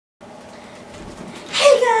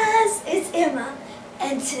Emma,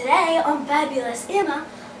 and today on Fabulous Emma,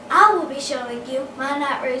 I will be showing you my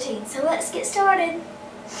night routine. So let's get started.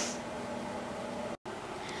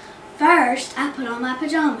 First, I put on my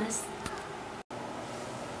pajamas.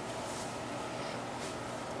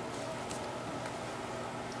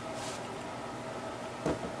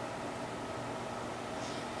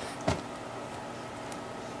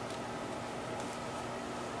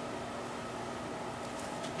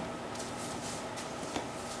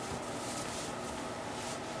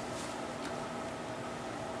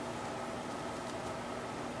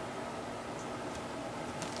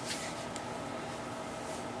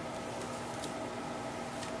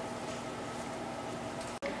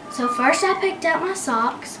 So first I picked out my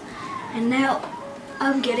socks, and now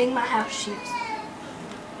I'm getting my house shoes.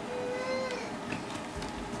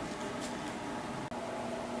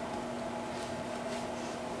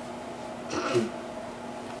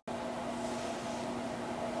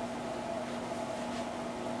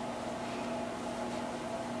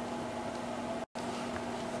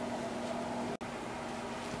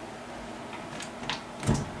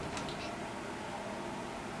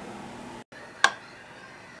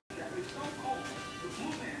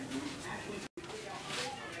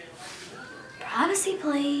 Privacy,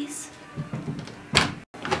 please.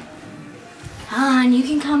 And you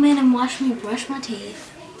can come in and watch me brush my teeth.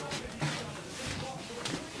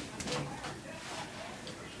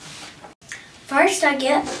 First, I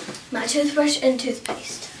get my toothbrush and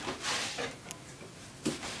toothpaste.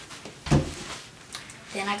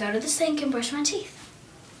 Then I go to the sink and brush my teeth.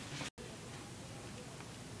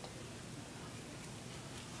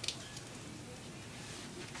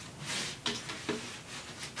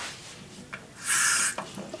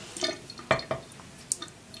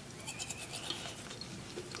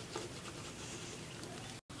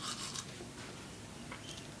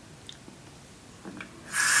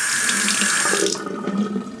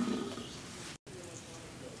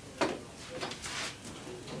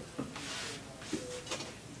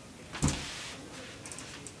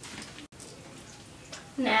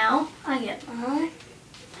 Now I get my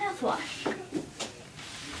mouthwash.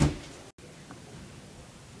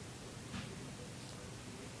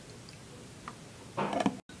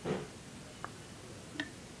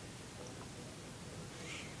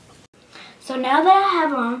 So now that I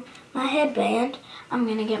have on my headband, I'm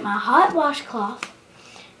going to get my hot washcloth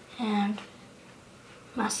and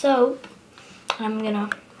my soap. I'm going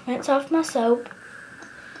to rinse off my soap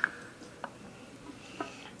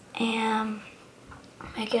and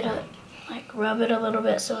make it rub it a little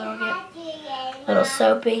bit so it'll get a little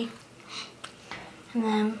soapy. And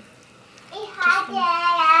then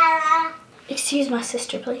excuse my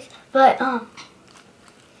sister, please. But I'm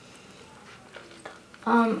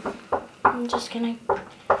just gonna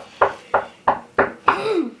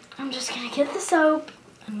get the soap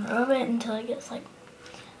and rub it until it gets like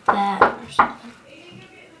that or something.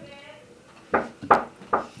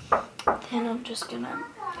 Then I'm just gonna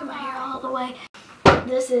get my hair all the way.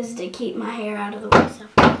 This is to keep my hair out of the way. So,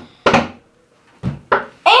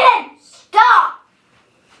 Aiden, stop!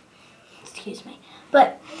 Excuse me,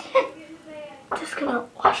 but just gonna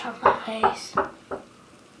wash off my face.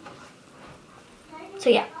 So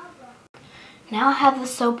yeah, now I have the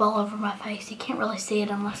soap all over my face. You can't really see it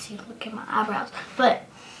unless you look at my eyebrows, but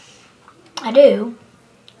I do.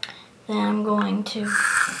 Then I'm going to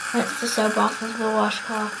rinse the soap off of the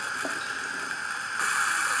washcloth.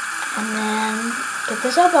 And then get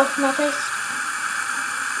the soap off my face.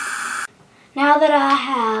 Now that I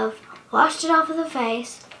have washed it off of my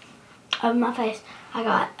face, I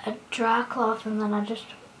got a dry cloth and then I just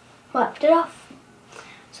wiped it off.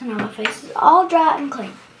 So now my face is all dry and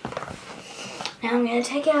clean. Now I'm going to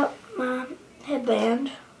take out my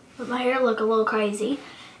headband, let my hair look a little crazy,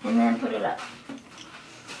 and then put it up.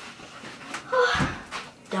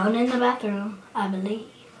 Done in the bathroom, I believe.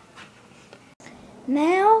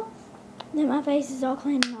 Now that my face is all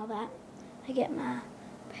clean and all that, I get my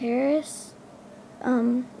Paris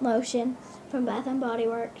lotion from Bath and Body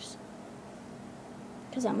Works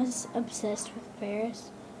because I'm obsessed with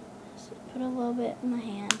Paris. Just put a little bit in my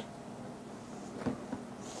hand.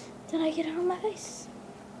 Then I get it on my face.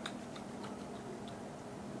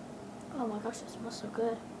 Oh my gosh, it smells so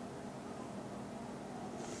good.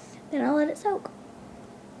 Then I let it soak.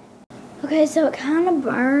 Okay, so it kind of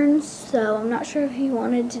burns, so I'm not sure if he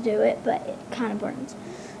wanted to do it, but it kind of burns.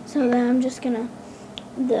 So then I'm just gonna,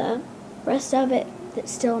 the rest of it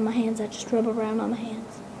that's still in my hands, I just rub around on my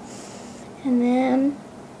hands. And then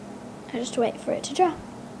I just wait for it to dry.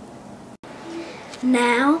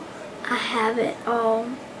 Now I have it all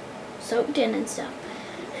soaked in and stuff.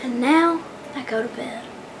 And now I go to bed.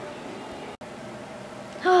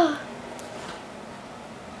 Oh,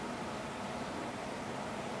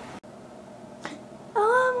 I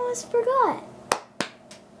almost forgot.